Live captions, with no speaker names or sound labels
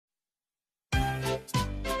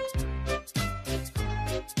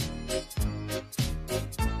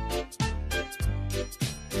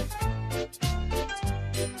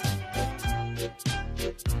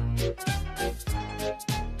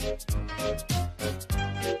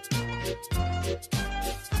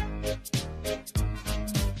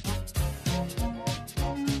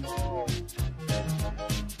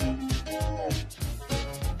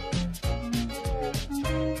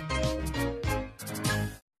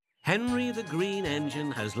Henry the Green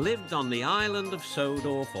Engine has lived on the island of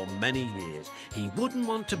Sodor for many years. He wouldn't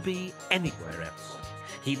want to be anywhere else.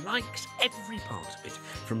 He likes every part of it,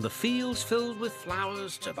 from the fields filled with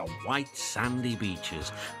flowers to the white sandy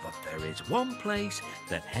beaches. But there is one place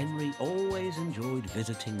that Henry always enjoyed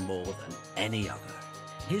visiting more than any other.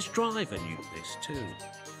 His driver knew this too.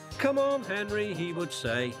 "Come on, Henry," he would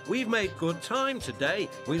say. "We've made good time today.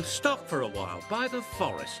 We'll stop for a while by the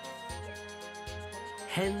forest."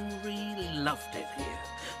 Henry loved it here.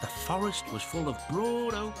 The forest was full of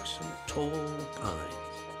broad oaks and tall pines.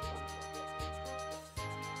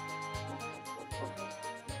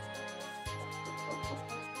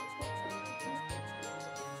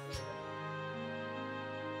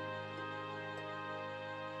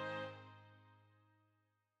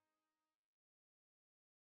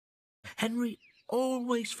 Henry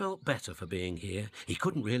always felt better for being here. He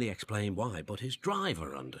couldn't really explain why, but his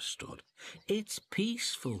driver understood. "It's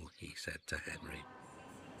peaceful," he said to Henry.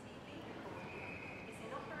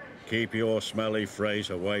 "Keep your smelly freight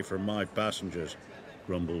away from my passengers,"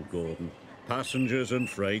 grumbled Gordon. "Passengers and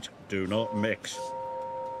freight do not mix."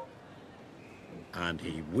 And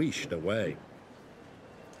he wheeshed away.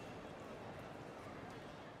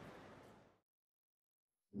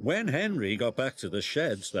 When Henry got back to the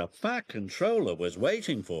sheds, the Fat Controller was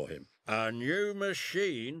waiting for him. "A new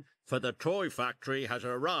machine for the toy factory has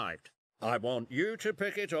arrived. I want you to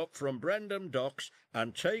pick it up from Brendam Docks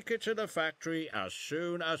and take it to the factory as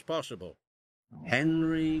soon as possible."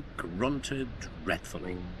 Henry grunted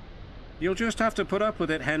dreadfully. "You'll just have to put up with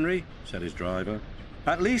it, Henry," said his driver.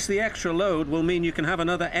 "At least the extra load will mean you can have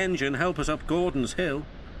another engine help us up Gordon's Hill."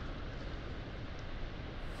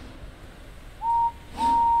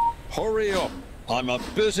 "Hurry up! I'm a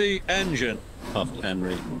busy engine," puffed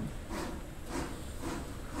Henry.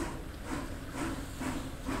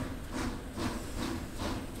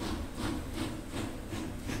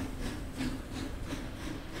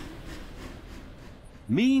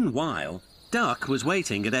 Meanwhile, Duck was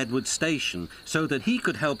waiting at Edward Station so that he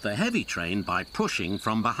could help the heavy train by pushing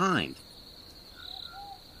from behind.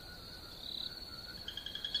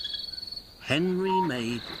 Henry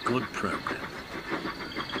made good progress.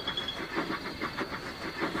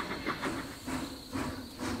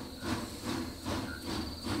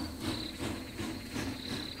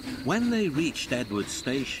 When they reached Edward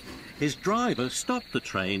Station, his driver stopped the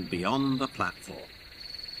train beyond the platform.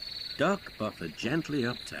 Duck buffered gently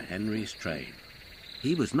up to Henry's train.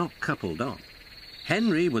 He was not coupled on.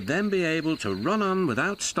 Henry would then be able to run on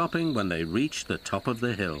without stopping when they reached the top of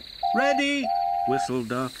the hill. "Ready!" whistled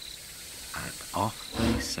Duck, and off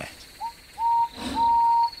they set.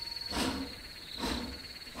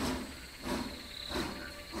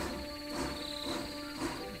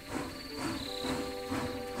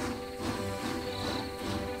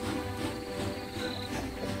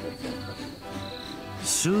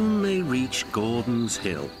 Soon they reached Gordon's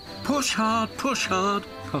Hill. push hard,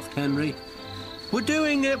 puffed Henry. We're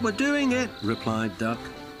doing it, replied Duck.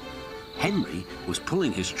 Henry was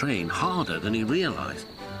pulling his train harder than he realized.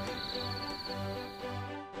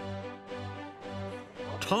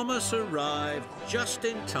 Thomas arrived just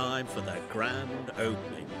in time for the grand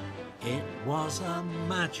opening. It was a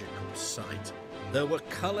magical sight. There were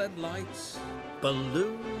coloured lights,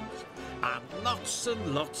 balloons, and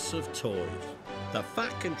lots of toys. The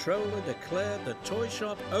Fat Controller declared the toy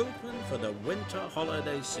shop open for the winter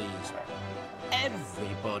holiday season.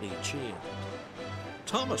 Everybody cheered.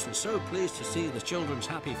 Thomas was so pleased to see the children's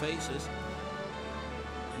happy faces.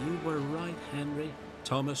 "You were right, Henry,"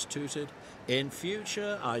 Thomas tooted. "In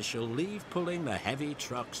future, I shall leave pulling the heavy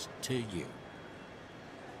trucks to you."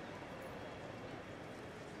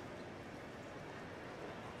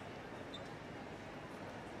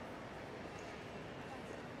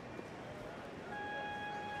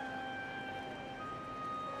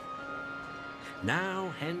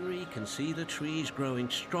 Now Henry can see the trees growing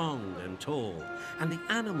strong and tall, and the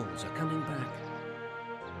animals are coming back.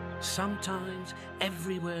 Sometimes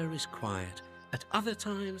everywhere is quiet. At other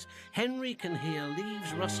times, Henry can hear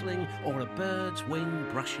leaves rustling or a bird's wing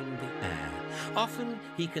brushing the air. Often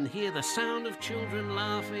he can hear the sound of children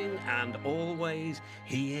laughing, and always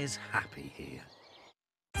he is happy here.